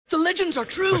The legends are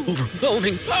true.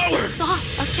 Overwhelming power!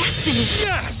 Sauce of destiny.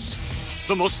 Yes!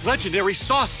 The most legendary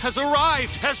sauce has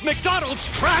arrived as McDonald's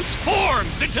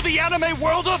transforms into the anime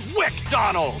world of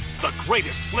WickDonald's. The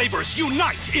greatest flavors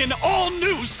unite in all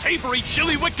new savory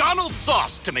chili McDonald's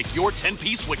sauce to make your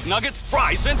 10-piece Wick Nuggets,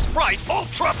 fries, and Sprite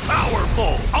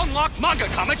ultra-powerful. Unlock manga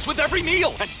comics with every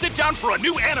meal and sit down for a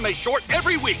new anime short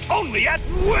every week only at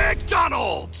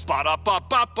WickDonald's.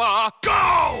 Ba-da-ba-ba-ba,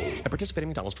 go! At participating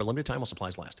McDonald's for a limited time while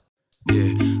supplies last.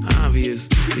 Yeah, obvious,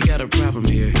 we got a problem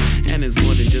here. And it's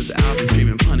more than just Alvin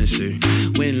streaming Punisher.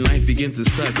 When life begins to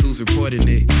suck, who's reporting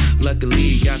it?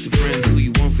 Luckily, got two friends who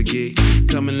you won't forget.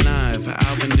 Coming live,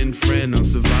 Alvin and friend on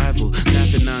survival.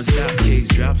 Laughing non-stop, case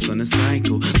drops on a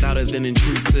cycle. Louder than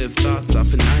intrusive thoughts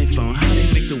off an iPhone. How they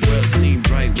make the world seem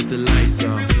bright with the lights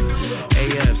off?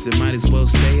 AFs, it might as well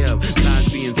stay up. Lies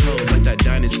being told like that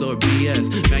dinosaur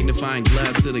BS. Magnifying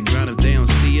glass to the ground if they don't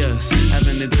see us.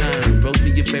 Having the time,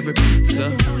 roasting your favorite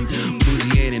pizza.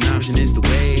 Bougie ain't an option, it's the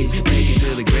wage. Take it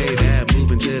to the grave, add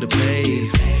moving to the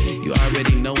place. You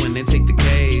already know when they take the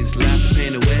case. Laugh the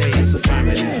pain away, it's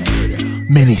affirmative.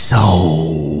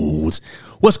 Mini-sodes.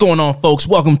 What's going on, folks?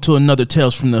 Welcome to another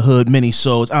Tales from the Hood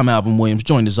Mini-sodes. I'm Alvin Williams,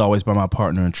 joined as always by my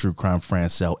partner in true crime,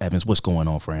 Francel Evans. What's going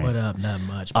on, Fran? What up? Not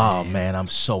much, man. Oh, man, I'm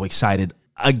so excited.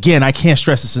 Again, I can't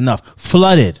stress this enough.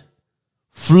 Flooded.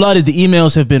 The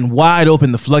emails have been wide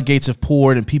open. The floodgates have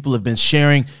poured, and people have been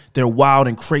sharing their wild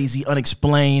and crazy,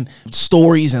 unexplained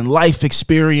stories and life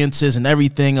experiences and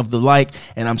everything of the like.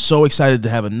 And I'm so excited to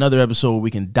have another episode where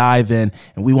we can dive in,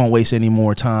 and we won't waste any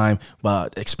more time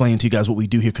but explaining to you guys what we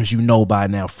do here, because you know by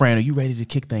now. Fran, are you ready to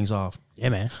kick things off? Yeah,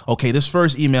 man. Okay, this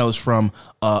first email is from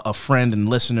a friend and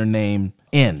listener named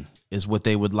N, is what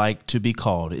they would like to be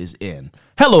called, is N.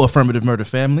 Hello, Affirmative Murder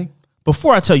family.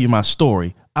 Before I tell you my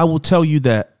story, I will tell you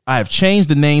that I have changed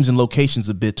the names and locations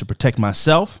a bit to protect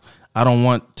myself. I don't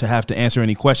want to have to answer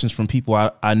any questions from people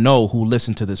I know who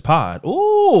listen to this pod.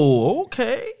 Ooh,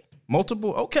 okay.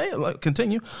 Multiple. Okay,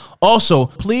 continue. Also,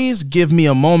 please give me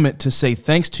a moment to say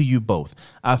thanks to you both.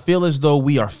 I feel as though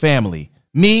we are family.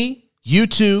 Me, you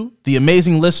two, the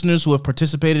amazing listeners who have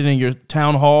participated in your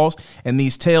town halls, and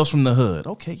these Tales from the Hood.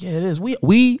 Okay, yeah, it is.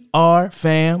 We are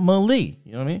family.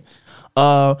 You know what I mean?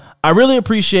 I really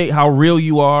appreciate how real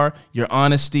you are, your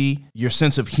honesty, your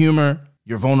sense of humor,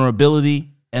 your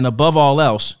vulnerability, and above all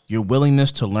else, your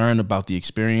willingness to learn about the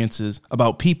experiences,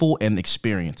 about people and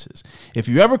experiences. If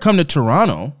you ever come to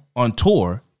Toronto on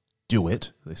tour, do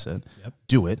it, they said. Yep.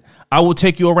 Do it. I will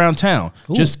take you around town.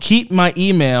 Ooh. Just keep my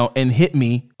email and hit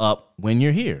me up when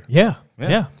you're here. Yeah.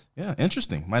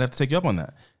 Interesting. Might have to take you up on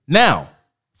that. Now,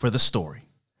 for the story.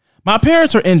 My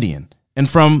parents are Indian and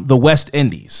from the West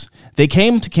Indies. They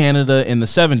came to Canada in the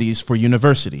 70s for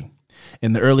university.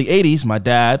 In the early 80s, my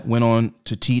dad went on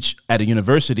to teach at a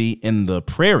university in the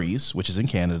Prairies, which is in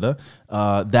Canada.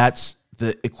 That's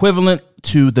the equivalent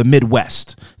to the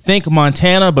Midwest. Think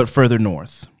Montana, but further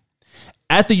north.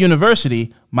 At the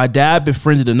university, my dad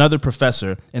befriended another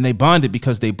professor, and they bonded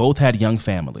because they both had young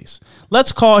families.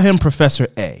 Let's call him Professor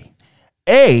A.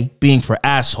 A being for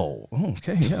asshole.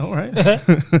 Okay, yeah, all right.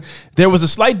 There was a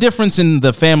slight difference in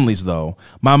the families, though.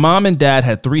 My mom and dad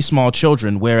had 3 small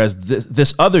children, whereas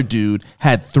this other dude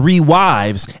had 3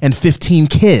 wives and 15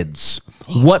 kids.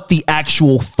 What the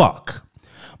actual fuck?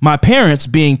 My parents,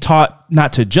 being taught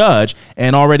not to judge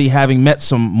and already having met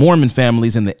some Mormon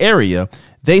families in the area,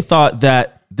 they thought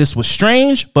that this was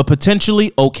strange, but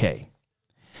potentially okay.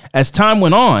 As time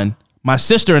went on, my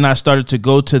sister and I started to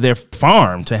go to their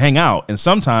farm to hang out, and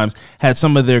sometimes had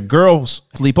some of their girls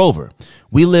sleep over.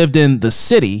 We lived in the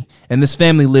city, and this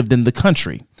family lived in the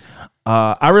country.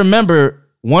 I remember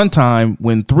one time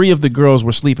when 3 of the girls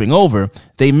were sleeping over,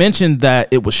 they mentioned that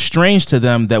it was strange to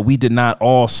them that we did not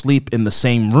all sleep in the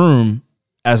same room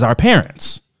as our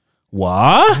parents.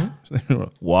 What?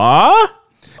 What?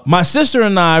 My sister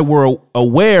and I were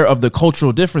aware of the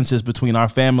cultural differences between our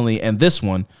family and this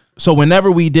one. So whenever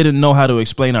we didn't know how to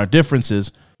explain our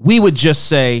differences, we would just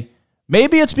say,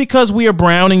 maybe it's because we are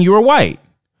brown and you are white.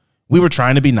 We were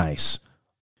trying to be nice.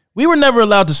 We were never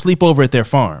allowed to sleep over at their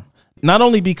farm, not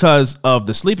only because of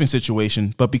the sleeping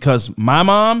situation, but because my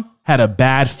mom had a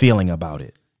bad feeling about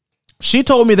it. She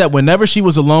told me that whenever she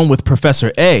was alone with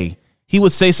Professor A, he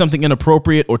would say something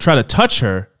inappropriate or try to touch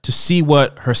her to see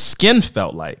what her skin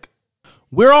felt like.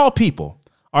 We're all people.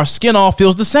 Our skin all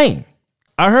feels the same.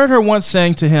 I heard her once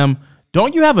saying to him,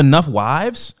 "Don't you have enough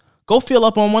wives? Go fill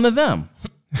up on one of them."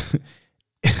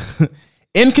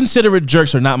 Inconsiderate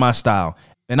jerks are not my style,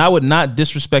 and I would not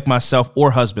disrespect myself or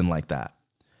husband like that.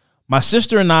 My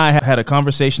sister and I had a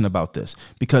conversation about this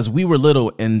because we were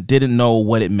little and didn't know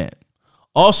what it meant.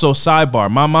 Also, sidebar,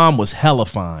 my mom was hella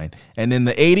fine. And in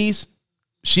the 80s,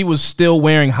 she was still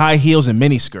wearing high heels and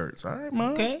mini skirts. All right,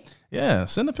 Mom. Okay. Yeah,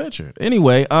 send a picture.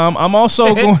 Anyway, I'm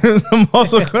also going I'm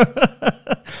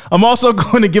also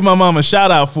going to give my mom a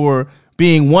shout out for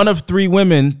being one of 3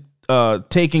 women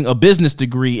taking a business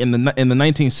degree in the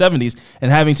 1970s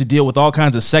and having to deal with all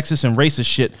kinds of sexist and racist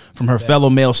shit from her fellow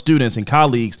male students and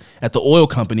colleagues at the oil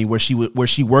company where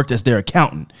she worked as their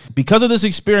accountant. Because of this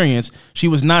experience, she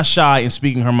was not shy in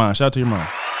speaking her mind. Shout out to your mom.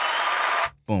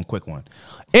 Boom, quick one.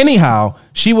 Anyhow,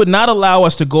 she would not allow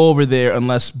us to go over there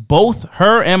unless both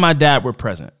her and my dad were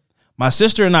present. My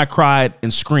sister and I cried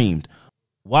and screamed.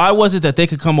 Why was it that they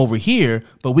could come over here,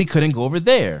 but we couldn't go over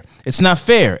there? It's not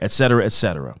fair, etc.,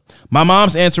 etc. My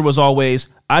mom's answer was always,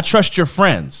 I trust your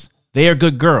friends. They are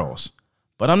good girls.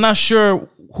 But I'm not sure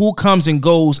who comes and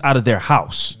goes out of their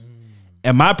house.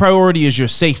 And my priority is your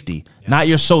safety, not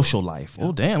your social life.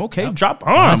 Oh, damn. Okay. Drop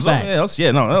arms. That's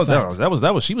Yeah, no,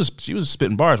 that was she was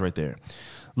spitting bars right there.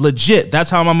 Legit. That's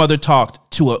how my mother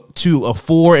talked to a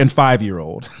 4 and 5 year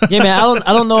old. Yeah, man.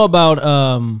 I don't know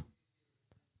about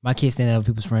my kids standing over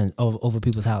people's friends over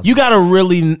people's houses. You gotta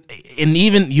really, and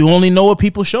even you only know what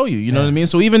people show you. You know what I mean?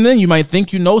 So even then, you might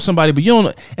think you know somebody, but you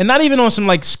don't. And not even on some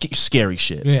like scary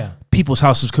shit. Yeah. People's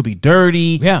houses could be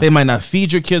dirty. Yeah. They might not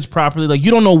feed your kids properly. Like you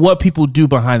don't know what people do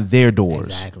behind their doors.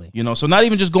 Exactly. You know, so not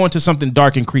even just going to something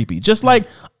dark and creepy. Just like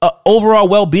overall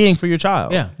well being for your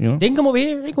child. Yeah. You know. They can come over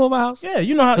here. They can come over our house. Yeah.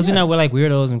 You know how. Because we're not like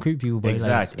weirdos and creepy people. But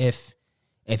Exactly. Like,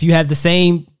 if you have the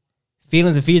same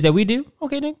feelings and fears that we do,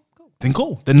 okay, then. Then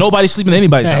cool. Then nobody's sleeping in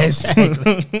anybody's house.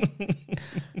 Exactly.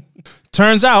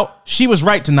 Turns out she was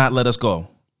right to not let us go.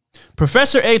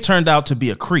 Professor A turned out to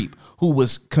be a creep who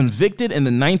was convicted in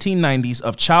the 1990s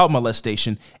of child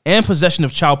molestation and possession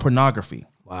of child pornography.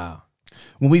 Wow.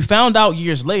 When we found out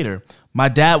years later, my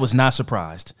dad was not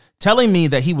surprised, telling me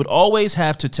that he would always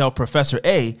have to tell Professor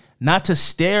A not to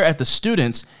stare at the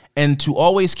students and to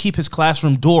always keep his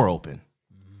classroom door open.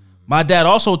 My dad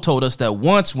also told us that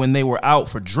once when they were out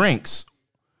for drinks,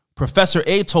 Professor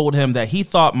A told him that he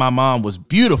thought my mom was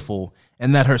beautiful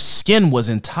and that her skin was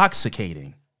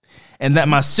intoxicating. And that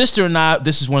my sister and I,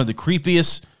 this is one of the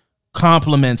creepiest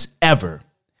compliments ever,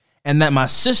 and that my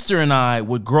sister and I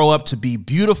would grow up to be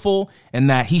beautiful and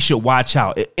that he should watch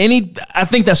out. I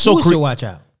think that's so Who should creepy. watch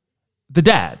out? The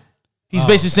dad. He's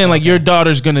basically saying like both your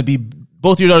daughters are going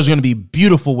to be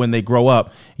beautiful when they grow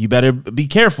up. You better be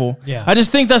careful. Yeah. I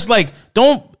just think that's like,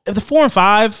 if the 4 and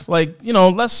 5, like, you know,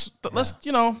 let's,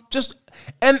 you know, just,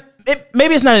 and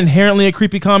maybe it's not inherently a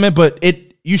creepy comment, but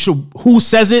who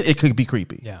says it could be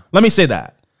creepy. Yeah. Let me say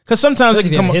that. Because sometimes it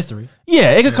can come history.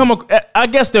 Yeah, it could come. I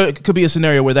guess there could be a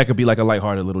scenario where that could be like a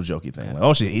lighthearted little jokey thing. Like,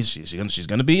 oh, she's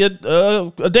gonna be a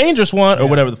dangerous one or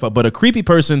whatever the fuck. But a creepy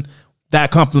person, that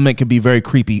compliment could be very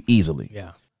creepy easily.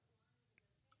 Yeah.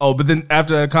 Oh, but then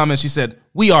after that comment, she said,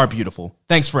 "We are beautiful.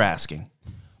 Thanks for asking."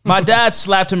 My dad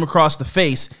slapped him across the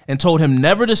face and told him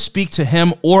never to speak to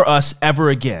him or us ever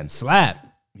again. Slap.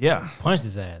 Yeah. Punched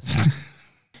his ass.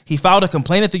 He filed a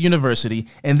complaint at the university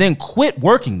and then quit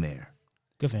working there.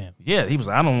 Good for him. Yeah, he was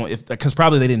like, I don't know, because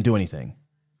probably they didn't do anything.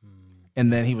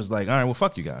 And then he was like, all right, well,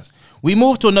 fuck you guys. We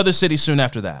moved to another city soon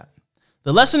after that.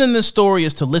 The lesson in this story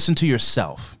is to listen to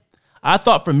yourself. I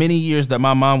thought for many years that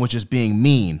my mom was just being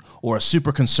mean or a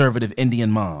super conservative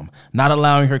Indian mom, not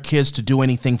allowing her kids to do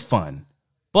anything fun.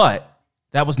 But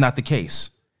that was not the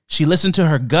case. She listened to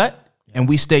her gut and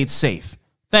we stayed safe.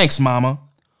 Thanks, Mama.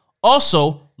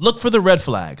 Also, look for the red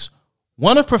flags.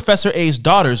 One of Professor A's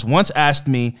daughters once asked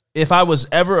me if I was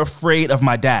ever afraid of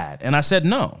my dad, and I said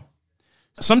no.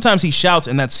 Sometimes he shouts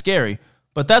and that's scary,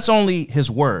 but that's only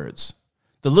his words.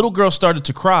 The little girl started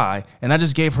to cry, and I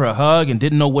just gave her a hug and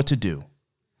didn't know what to do.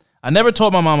 I never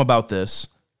told my mom about this,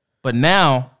 but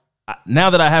now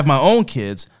that I have my own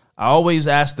kids, I always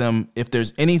ask them if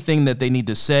there's anything that they need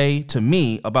to say to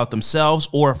me about themselves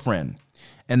or a friend,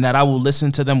 and that I will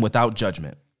listen to them without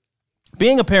judgment.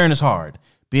 Being a parent is hard.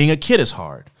 Being a kid is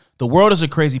hard. The world is a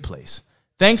crazy place.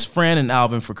 Thanks, Fran and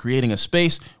Alvin, for creating a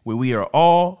space where we are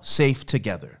all safe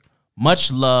together.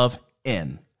 Much love,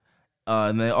 N.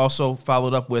 And they also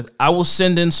followed up with, I will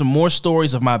send in some more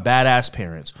stories of my badass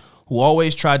parents who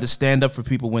always tried to stand up for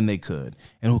people when they could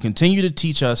and who continue to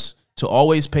teach us to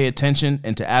always pay attention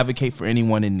and to advocate for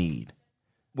anyone in need.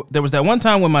 There was that one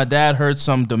time when my dad heard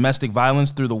some domestic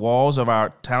violence through the walls of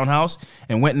our townhouse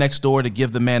and went next door to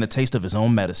give the man a taste of his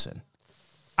own medicine.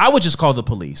 I would just call the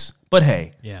police, but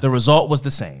hey, the result was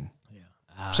the same.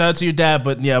 Shout out to your dad,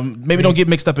 but yeah, maybe don't get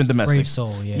mixed up in domestic. Brave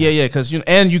soul, yeah. Yeah, because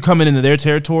you coming into their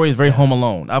territory is very Home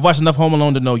Alone. I've watched enough Home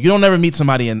Alone to know you don't ever meet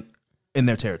somebody and in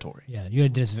their territory. Yeah, you're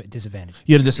at a disadvantage.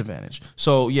 You're at a disadvantage.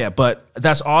 So yeah, but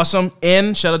that's awesome.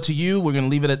 N, shout out to you. We're gonna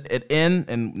leave it at N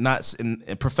and not in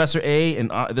Professor A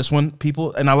and this one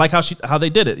people. And I like how they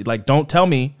did it. Like, don't tell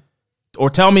me, or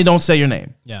tell me, don't say your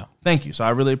name. Yeah. Thank you. So I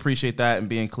really appreciate that and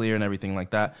being clear and everything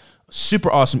like that.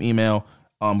 Super awesome email.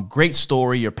 Great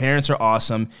story. Your parents are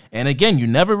awesome. And again, you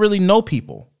never really know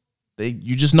people.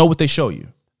 You just know what they show you.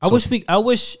 I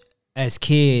wish as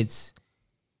kids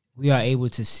we are able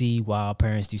to see why our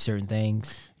parents do certain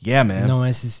things. Yeah, man. No,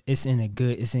 it's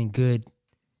in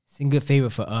good favor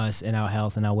for us and our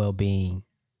health and our well-being.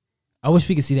 I wish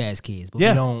we could see that as kids, but we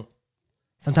don't.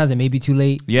 Sometimes it may be too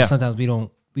late. Yeah. Sometimes we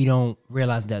don't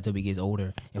realize that until we get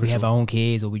older and we have our own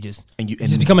kids, or we just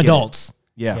just become adults.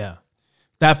 Yeah.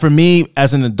 That for me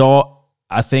as an adult,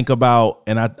 I think about,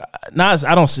 and I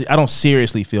don't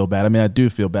seriously feel bad. I mean, I do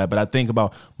feel bad, but I think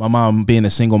about my mom being a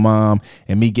single mom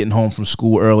and me getting home from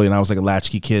school early, and I was like a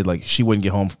latchkey kid. Like, she wouldn't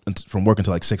get home from work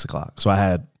until like 6 o'clock. So I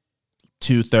had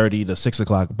 2:30 to 6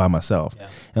 o'clock by myself. Yeah.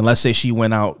 And let's say she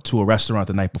went out to a restaurant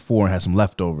the night before and had some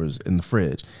leftovers in the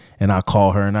fridge, and I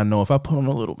call her, and I know if I put on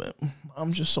a little bit,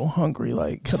 I'm just so hungry.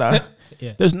 Like, could I?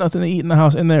 Yeah. There's nothing to eat in the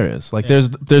house, and there is. Like,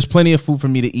 there's plenty of food for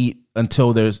me to eat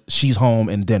until she's home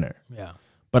and dinner. Yeah.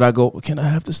 But I go, can I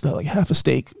have this like half a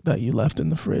steak that you left in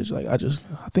the fridge? Like, I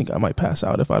think I might pass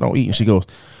out if I don't eat. And she goes,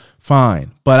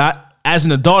 fine. But as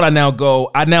an adult, I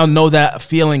now know that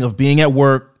feeling of being at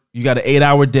work. You got an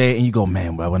 8-hour day, and you go,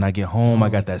 man, well, when I get home, I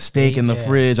got that steak in the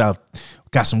fridge. I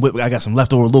got some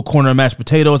leftover little corner of mashed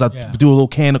potatoes. I do a little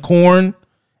can of corn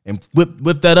and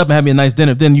whip that up and have me a nice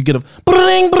dinner. Then you get a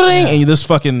bring, and you this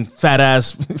fucking fat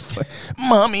ass,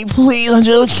 mommy, please, I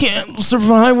just can't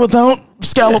survive without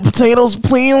scalloped potatoes.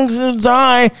 Please, I'm gonna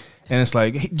die. And it's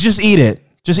like, just eat it.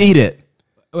 Just eat it.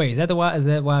 Wait, is that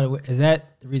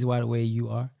the reason why the way you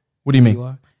are? What do you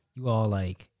mean? You all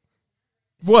like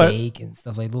What? steak and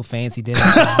stuff, like little fancy dinners.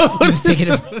 I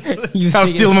was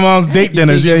stealing my mom's date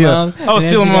dinners. Yeah. I was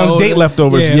stealing my mom's date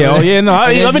leftovers. Yeah. Oh yeah. No,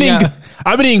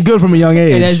 I've been eating good from a young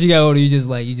age. And as you got older, you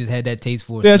just had that taste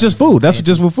for it. Yeah, it's just food. That's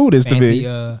just what food is to me.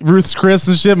 Ruth's Chris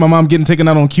and shit. My mom getting taken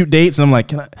out on cute dates, and I'm like,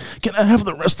 can I have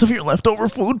the rest of your leftover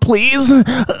food, please? And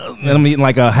I'm eating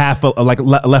like a half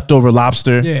leftover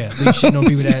lobster. Yeah. So you shitting on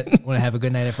people that want to have a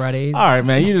good night at Fridays. All right,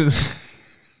 man. You just.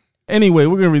 Anyway,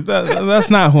 we're gonna read that. That's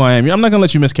not who I am. I'm not gonna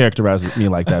let you mischaracterize me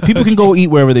like that. People can go eat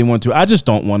wherever they want to. I just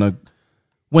don't want to.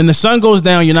 When the sun goes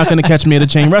down, you're not gonna catch me at a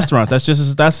chain restaurant.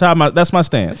 That's my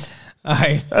stance. All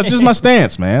right, that's just my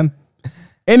stance, man.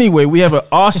 Anyway, we have an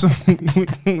awesome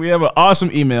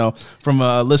email from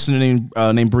a listener named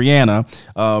Brianna,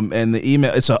 and the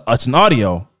email it's an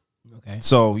audio. Okay.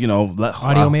 So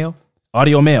audio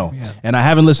mail. Yeah. And I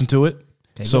haven't listened to it.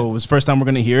 So it was the first time we're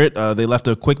going to hear it. They left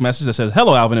a quick message that says,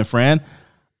 hello, Alvin and Fran.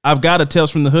 I've got a Tales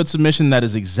from the Hood submission that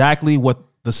is exactly what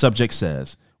the subject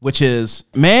says, which is,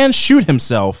 man shoot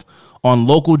himself on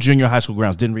local junior high school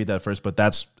grounds. Didn't read that first, but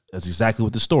that's exactly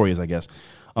what the story is, I guess.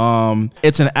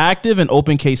 It's an active and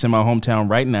open case in my hometown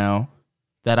right now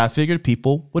that I figured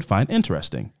people would find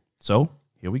interesting. So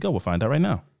here we go. We'll find out right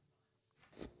now.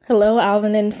 Hello,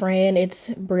 Alvin and Fran. It's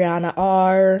Brianna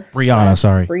R.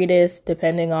 Sorry. Breedis,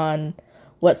 depending on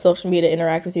what social media to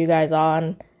interact with you guys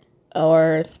on,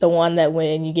 or the one that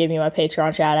when you gave me my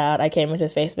Patreon shout out, I came into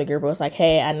the Facebook group and was like,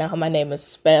 hey, I know how my name is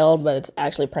spelled, but it's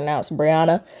actually pronounced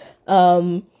Brianna.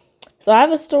 So I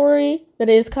have a story that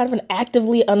is kind of an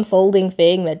actively unfolding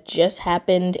thing that just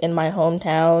happened in my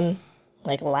hometown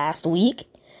like last week,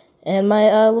 and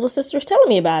my little sister's telling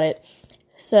me about it.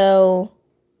 So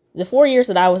the 4 years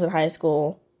that I was in high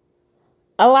school,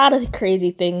 a lot of crazy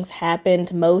things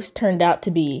happened. Most turned out to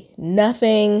be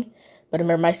nothing. But I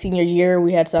remember my senior year,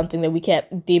 we had something that we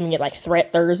kept deeming it like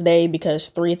Threat Thursday, because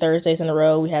 3 Thursdays in a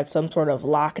row, we had some sort of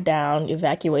lockdown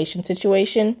evacuation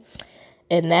situation.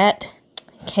 And that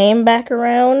came back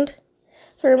around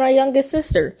for my youngest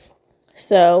sister.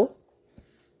 So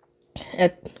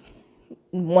at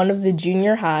one of the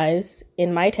junior highs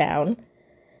in my town,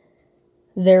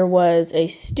 there was a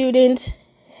student,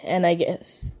 and I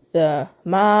guess the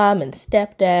mom and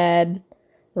stepdad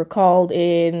were called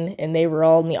in, and they were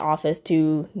all in the office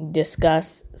to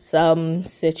discuss some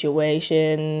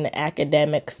situation,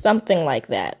 academics, something like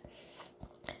that.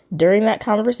 During that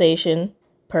conversation,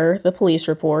 per the police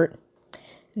report,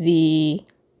 the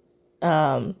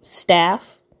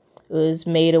staff was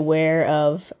made aware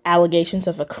of allegations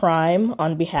of a crime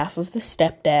on behalf of the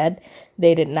stepdad.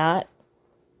 They did not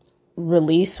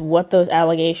release what those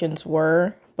allegations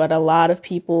were, but a lot of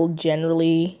people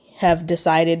generally have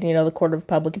decided, the court of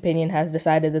public opinion has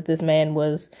decided that this man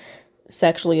was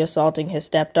sexually assaulting his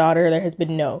stepdaughter. There has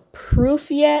been no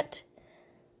proof yet,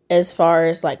 as far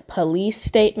as like police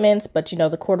statements, but you know,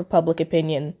 the court of public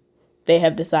opinion, they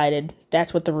have decided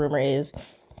that's what the rumor is.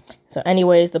 So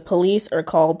anyways, the police are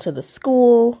called to the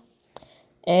school,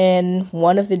 and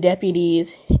one of the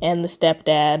deputies and the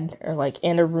stepdad are like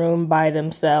in a room by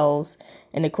themselves.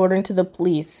 And according to the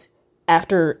police,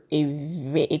 after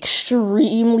a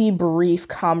extremely brief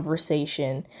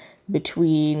conversation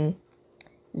between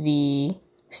the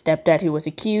stepdad who was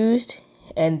accused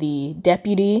and the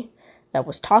deputy that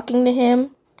was talking to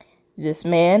him, this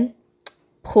man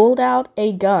pulled out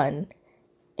a gun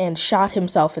and shot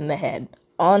himself in the head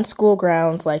on school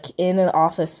grounds, like in an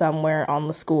office somewhere on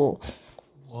the school.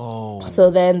 Whoa. So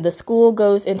then the school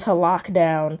goes into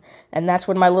lockdown, and that's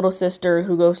when my little sister,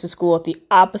 who goes to school at the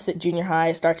opposite junior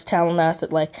high, starts telling us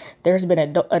that like there's been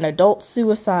an adult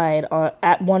suicide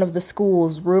at one of the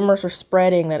schools. Rumors are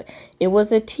spreading that it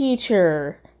was a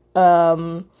teacher,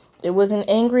 it was an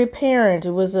angry parent,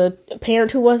 it was a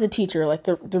parent who was a teacher. Like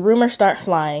the rumors start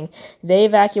flying. They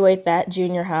evacuate that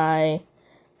junior high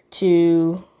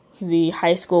to the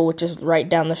high school, which is right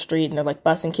down the street, and they're like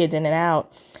busing kids in and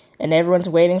out. And everyone's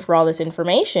waiting for all this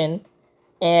information.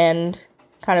 And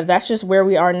kind of that's just where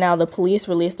we are now. The police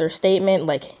released their statement,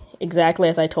 like exactly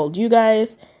as I told you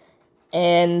guys.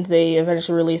 And they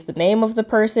eventually released the name of the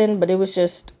person. But it was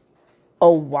just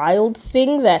a wild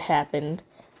thing that happened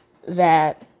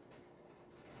that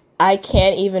I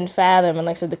can't even fathom. And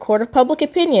like I said, the court of public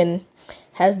opinion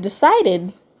has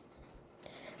decided,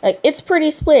 like, it's pretty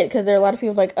split, because there are a lot of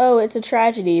people like, oh, it's a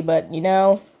tragedy, but you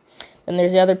know. And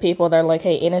there's the other people that are like,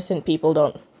 hey, innocent people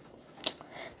don't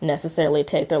necessarily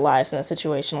take their lives in a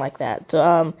situation like that.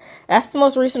 So that's the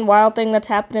most recent wild thing that's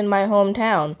happened in my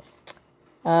hometown.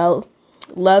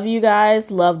 Love you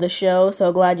guys. Love the show.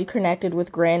 So glad you connected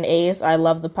with Grand Ace. I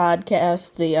love the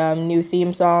podcast, the new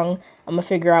theme song. I'm going to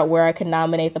figure out where I can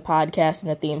nominate the podcast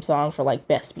and the theme song for like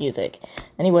best music.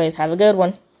 Anyways, have a good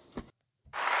one.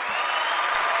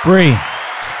 Bree,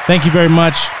 thank you very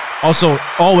much. Also,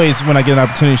 always when I get an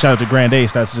opportunity, shout out to Grand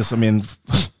Ace. That's just, I mean,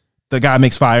 the guy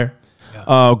makes fire.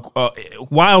 Yeah.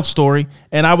 Wild story.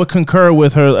 And I would concur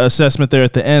with her assessment there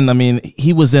at the end. I mean,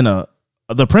 he was in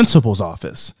the principal's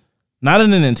office, not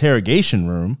in an interrogation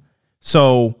room.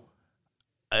 So,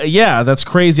 yeah, that's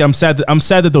crazy. I'm sad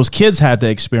that those kids had to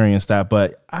experience that,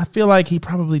 but I feel like he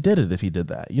probably did it if he did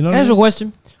that. You know? Can I ask you a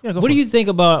question? Yeah, what do you think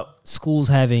about schools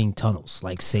having tunnels,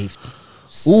 like safe?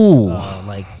 Ooh,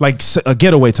 like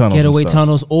getaway tunnels. Getaway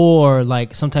tunnels, or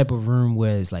like some type of room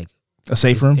where it's like a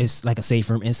safe room. It's like a safe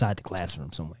room inside the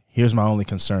classroom somewhere. Here's my only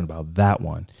concern about that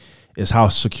one: is how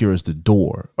secure is the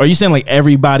door? Are you saying like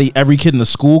every kid in the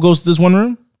school goes to this one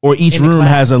room, or each room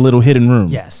has a little hidden room?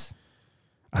 Yes.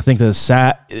 I think that's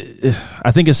sad.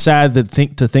 I think it's sad to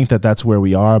think that that's where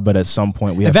we are, but at some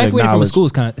point we have to acknowledge. Evacuating from a school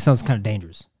sounds kind of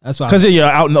dangerous. That's why, because you're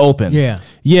out in the open. Yeah.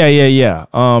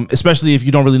 Especially if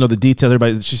you don't really know the details.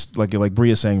 Everybody, it's just like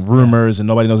Bria saying, rumors, and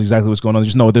nobody knows exactly what's going on. They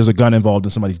just know there's a gun involved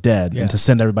and somebody's dead. Yeah. And to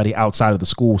send everybody outside of the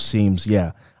school seems,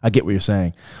 I get what you're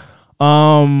saying.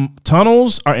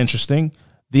 Tunnels are interesting.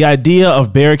 The idea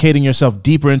of barricading yourself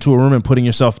deeper into a room and putting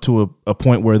yourself to a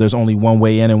point where there's only one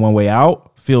way in and one way out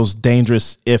feels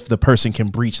dangerous if the person can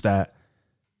breach that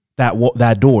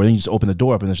door. Then you just open the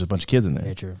door up and there's just a bunch of kids in there.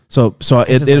 Yeah, true. So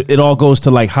it all goes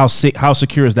to like how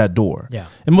secure is that door? Yeah.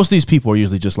 And most of these people are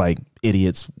usually just like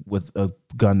idiots with a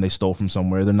gun they stole from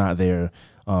somewhere. They're not there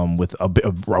with a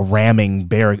ramming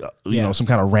some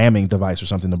kind of ramming device or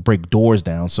something to break doors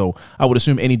down. So I would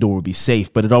assume any door would be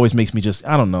safe, but it always makes me just,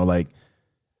 I don't know, like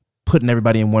putting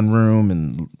everybody in one room.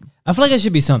 And I feel like it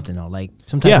should be something though, like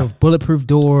some type of bulletproof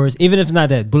doors. Even if it's not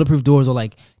that, bulletproof doors, or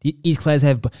like each class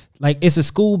have, like it's a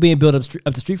school being built up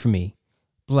the street from me,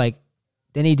 but like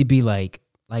they need to be like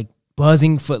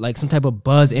buzzing for like some type of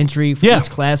buzz entry for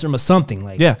each classroom or something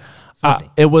like. Yeah,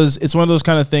 it's one of those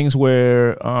kind of things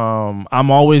where I'm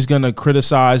always gonna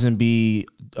criticize and be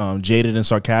jaded and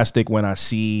sarcastic when I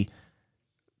see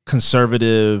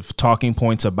conservative talking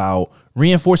points about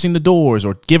reinforcing the doors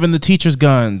or giving the teachers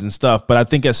guns and stuff. But I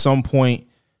think at some point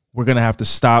we're going to have to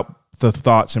stop the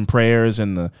thoughts and prayers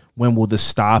and when will this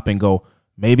stop, and go,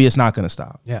 maybe it's not going to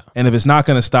stop. Yeah. And if it's not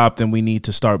going to stop, then we need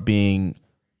to start being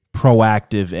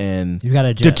proactive and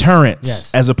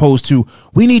deterrence, as opposed to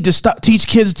we need to teach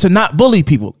kids to not bully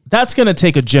people. That's going to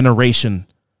take a generation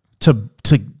to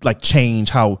like change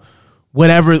how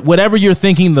whatever you're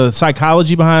thinking the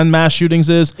psychology behind mass shootings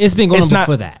is. It's been going on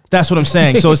before that. That's what I'm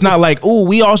saying. So it's not like, oh,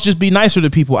 we all should just be nicer to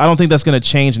people. I don't think that's going to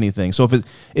change anything. So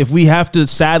if we have to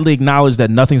sadly acknowledge that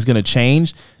nothing's going to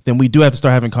change, then we do have to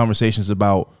start having conversations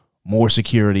about more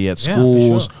security at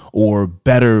schools, or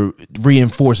better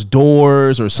reinforced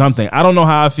doors or something. I don't know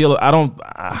how I feel.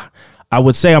 I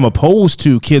would say I'm opposed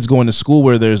to kids going to school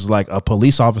where there's like a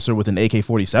police officer with an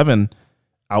AK-47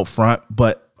 out front,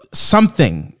 but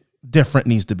something different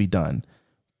needs to be done.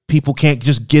 People can't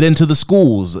just get into the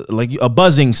schools, like a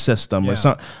buzzing system or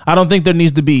something. I don't think there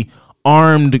needs to be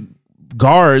armed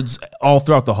guards all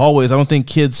throughout the hallways. I don't think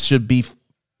kids should be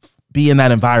in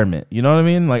that environment. You know what I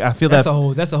mean? Like, I feel that's a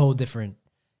whole different.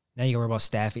 Now you can worry about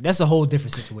staffing. That's a whole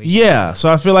different situation. Yeah. So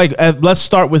I feel like let's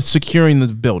start with securing the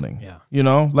building. Yeah. You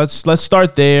know, let's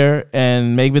start there,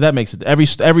 and maybe that makes it.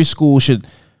 Every school should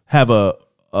have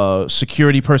a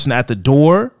security person at the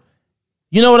door.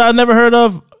 You know what I've never heard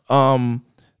of?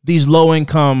 These low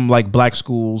income like black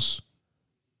schools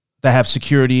that have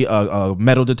security,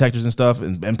 metal detectors and stuff,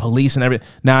 and police and everything.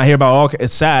 Now I hear about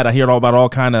it's sad. I hear about all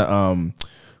kind of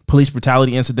police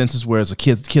brutality incidences where the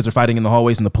kids are fighting in the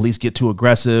hallways and the police get too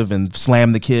aggressive and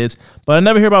slam the kids. But I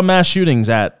never hear about mass shootings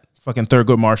at fucking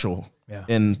Thurgood Marshall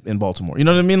in Baltimore. You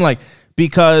know what I mean? Like,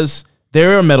 because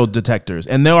there are metal detectors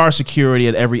and there are security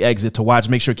at every exit to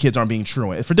make sure kids aren't being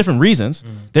truant. For different reasons,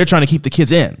 they're trying to keep the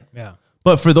kids in. Yeah.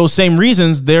 But for those same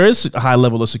reasons, there is a high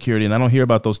level of security, and I don't hear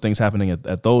about those things happening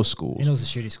at those schools. And those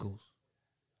are shitty schools.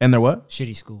 And they're what?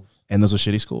 Shitty schools. And those are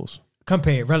shitty schools.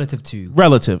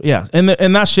 Relative, yeah, and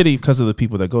not shitty because of the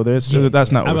people that go there.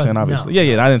 That's not what we're saying, obviously. No.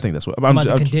 Yeah, I didn't think that's what. About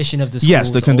the condition of the schools.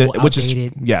 Yes, the condition, which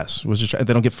is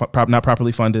they don't get not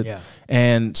properly funded. Yeah,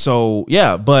 and so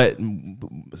but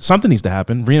something needs to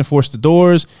happen. Reinforce the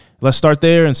doors. Let's start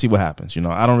there and see what happens. You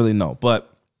know, I don't really know,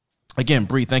 but again,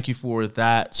 Bree, thank you for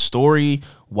that story.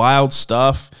 Wild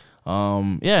stuff.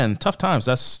 And tough times.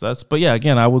 That's. But yeah,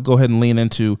 again, I would go ahead and lean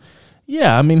into.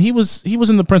 Yeah, I mean, he was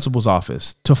in the principal's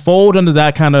office. To fold under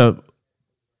that kind of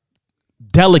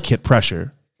delicate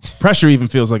pressure even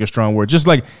feels like a strong word. Just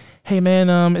like, hey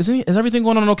man, is everything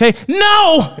going on okay?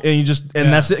 No, and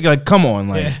that's it. Like, come on,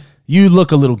 like you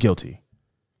look a little guilty.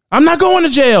 I'm not going to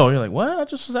jail. You're like, what? I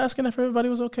just was asking if everybody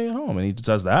was okay at home, and he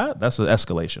does that. That's an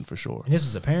escalation for sure. And this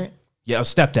was a parent? Yeah, a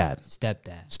stepdad.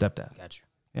 Stepdad. Gotcha.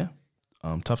 Yeah.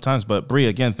 Tough times. But Bree,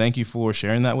 again, thank you for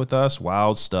sharing that with us.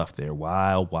 Wild stuff there.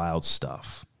 Wild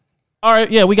stuff. All right.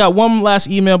 Yeah, we got one last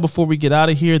email before we get out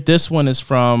of here. This one is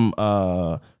from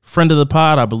a friend of the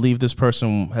pod. I believe this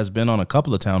person has been on a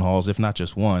couple of town halls, if not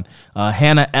just one.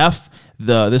 Hannah F.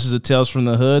 This is a Tales from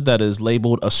the Hood that is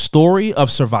labeled A Story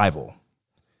of Survival.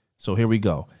 So here we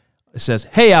go. It says,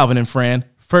 hey, Alvin and Fran.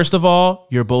 First of all,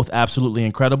 you're both absolutely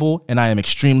incredible, and I am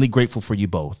extremely grateful for you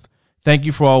both. Thank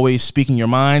you for always speaking your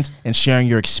minds and sharing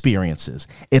your experiences.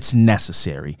 It's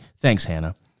necessary. Thanks,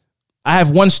 Hannah. I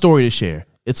have one story to share.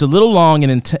 It's a little long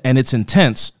and it's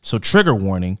intense, so trigger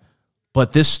warning,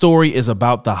 but this story is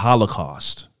about the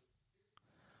Holocaust.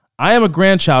 I am a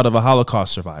grandchild of a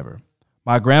Holocaust survivor.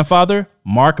 My grandfather,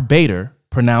 Mark Bader,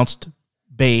 pronounced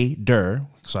Bader,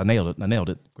 so I nailed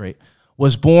it, great,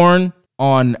 was born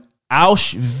on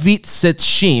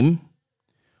Auschwitz,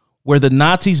 where the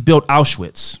Nazis built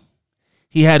Auschwitz.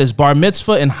 He had his bar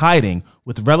mitzvah in hiding,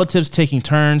 with relatives taking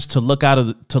turns to look out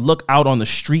on the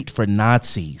street for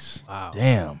Nazis. Wow.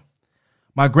 Damn.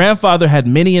 My grandfather had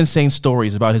many insane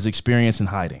stories about his experience in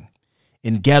hiding,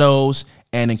 in ghettos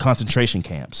and in concentration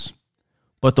camps.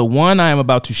 But the one I am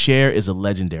about to share is a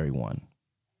legendary one.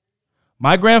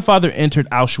 My grandfather entered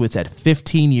Auschwitz at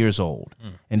 15 years old,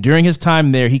 and during his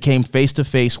time there, he came face to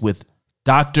face with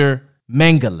Dr.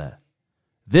 Mengele.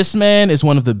 This man is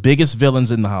one of the biggest villains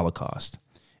in the Holocaust.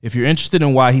 If you're interested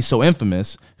in why he's so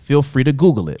infamous, feel free to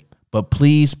Google it, but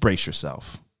please brace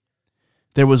yourself.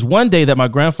 There was one day that my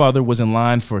grandfather was in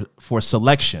line for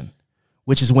selection,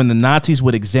 which is when the Nazis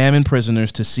would examine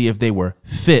prisoners to see if they were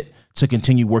fit to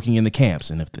continue working in the camps.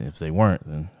 And if they weren't,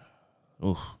 then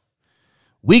oof.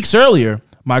 Weeks earlier,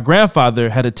 my grandfather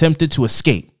had attempted to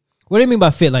escape. What do you mean by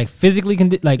fit? Like physically?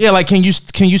 Like can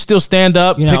you still stand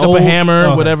up, pick up a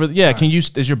hammer, whatever? Yeah,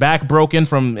 right. Is your back broken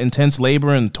from intense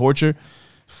labor and torture?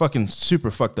 Fucking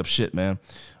super fucked up shit, man.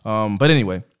 But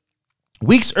anyway,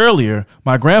 weeks earlier,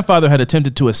 my grandfather had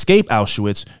attempted to escape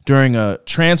Auschwitz during a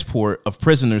transport of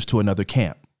prisoners to another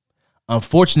camp.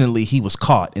 Unfortunately, he was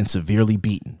caught and severely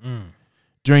beaten.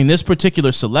 During this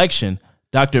particular selection,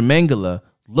 Dr. Mengele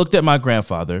looked at my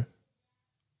grandfather,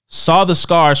 saw the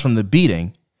scars from the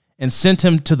beating, and sent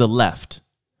him to the left.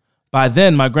 By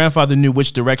then, my grandfather knew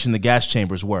which direction the gas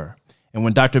chambers were. And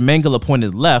when Dr. Mengele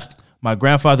pointed left, my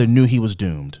grandfather knew he was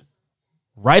doomed.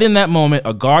 Right in that moment,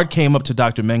 a guard came up to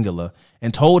Dr. Mengele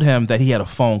and told him that he had a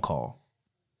phone call.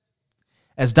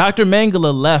 As Dr.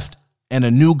 Mengele left and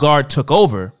a new guard took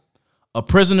over, a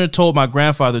prisoner told my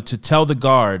grandfather to tell the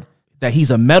guard that he's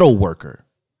a metal worker.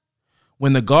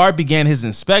 When the guard began his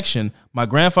inspection, my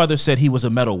grandfather said he was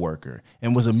a metal worker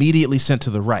and was immediately sent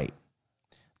to the right.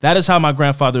 That is how my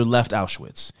grandfather left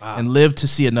Auschwitz and lived to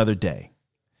see another day.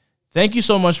 Thank you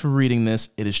so much for reading this.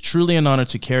 It is truly an honor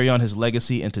to carry on his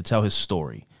legacy and to tell his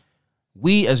story.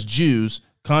 We as Jews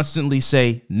constantly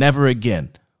say never again,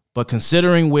 but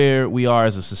considering where we are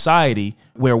as a society,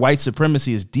 where white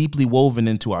supremacy is deeply woven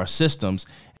into our systems,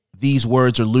 these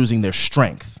words are losing their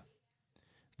strength.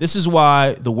 This is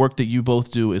why the work that you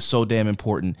both do is so damn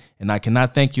important, and I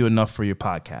cannot thank you enough for your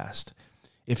podcast.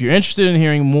 If you're interested in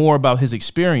hearing more about his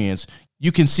experience,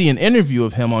 you can see an interview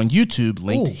of him on YouTube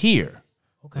linked here,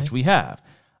 which we have.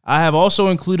 I have also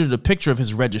included a picture of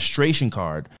his registration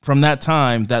card from that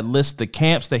time that lists the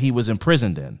camps that he was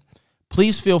imprisoned in.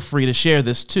 Please feel free to share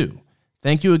this too.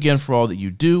 Thank you again for all that you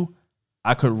do.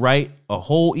 I could write a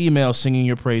whole email singing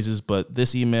your praises, but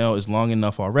this email is long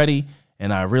enough already,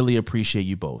 and I really appreciate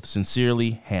you both.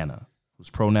 Sincerely, Hannah,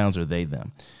 whose pronouns are they,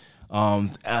 them.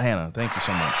 Hannah, thank you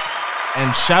so much.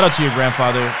 And shout out to your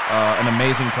grandfather, an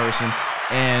amazing person.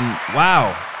 And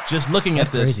wow, just looking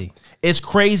at this, crazy. It's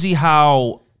crazy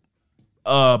how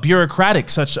bureaucratic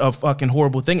such a fucking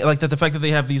horrible thing. Like that, the fact that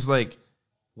they have these like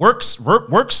work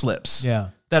slips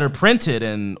that are printed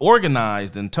and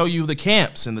organized and tell you the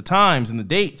camps and the times and the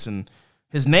dates and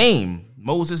his name,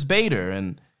 Moses Bader,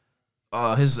 and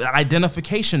his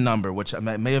identification number, which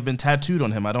may have been tattooed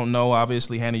on him. I don't know.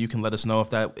 Obviously, Hannah, you can let us know if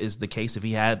that is the case. If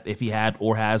he had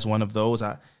or has one of those,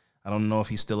 I don't know if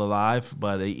he's still alive,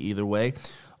 but either way,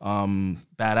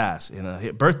 badass. And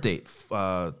a birth date,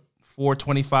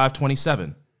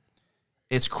 4/25/27.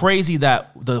 It's crazy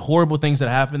that the horrible things that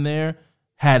happened there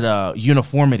had a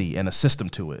uniformity and a system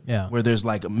to it. Yeah, where there's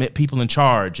like people in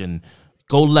charge and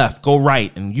go left, go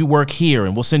right, and you work here,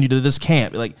 and we'll send you to this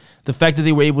camp. Like the fact that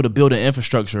they were able to build an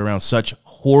infrastructure around such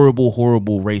horrible,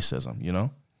 horrible racism, you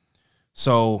know?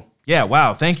 So, yeah,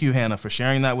 wow. Thank you, Hannah, for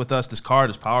sharing that with us. This card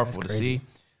is powerful to see.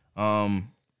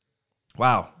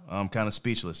 Wow. I'm kind of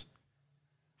speechless.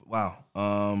 Wow.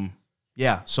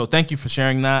 Yeah, so thank you for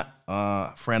sharing that.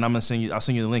 Friend, I'll send you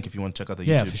the link if you want to check out the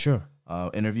YouTube for sure.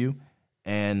 Interview.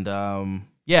 And,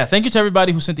 yeah, thank you to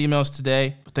everybody who sent the emails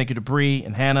today. Thank you to Bree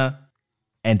and Hannah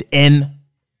and N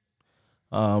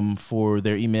for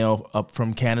their email up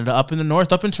from Canada, up in the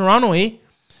north, up in Toronto.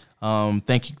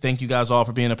 Thank you guys all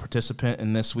for being a participant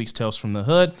in this week's Tales from the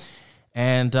Hood.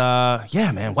 And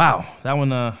yeah, man, wow, that was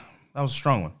a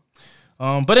strong one.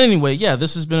 But anyway, yeah,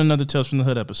 this has been another Tales from the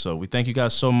Hood episode. We thank you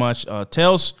guys so much.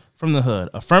 Tales from the Hood,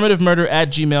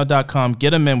 affirmativemurder@gmail.com.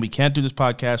 Get them in. We can't do this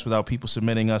podcast without people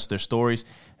submitting us their stories.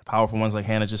 Powerful ones like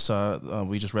Hannah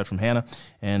we just read from Hannah,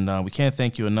 and we can't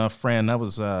thank you enough, Fran. That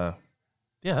was that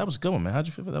was a good one, man. How'd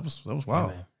you feel? That was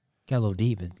wild. Yeah, got a little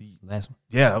deep in the last one.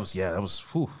 That was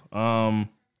whew.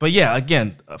 But yeah,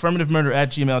 again,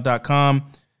 affirmativemurder@gmail.com.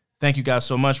 Thank you guys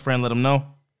so much, Fran. Let them know.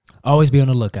 Always be on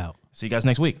the lookout. See you guys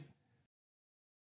next week.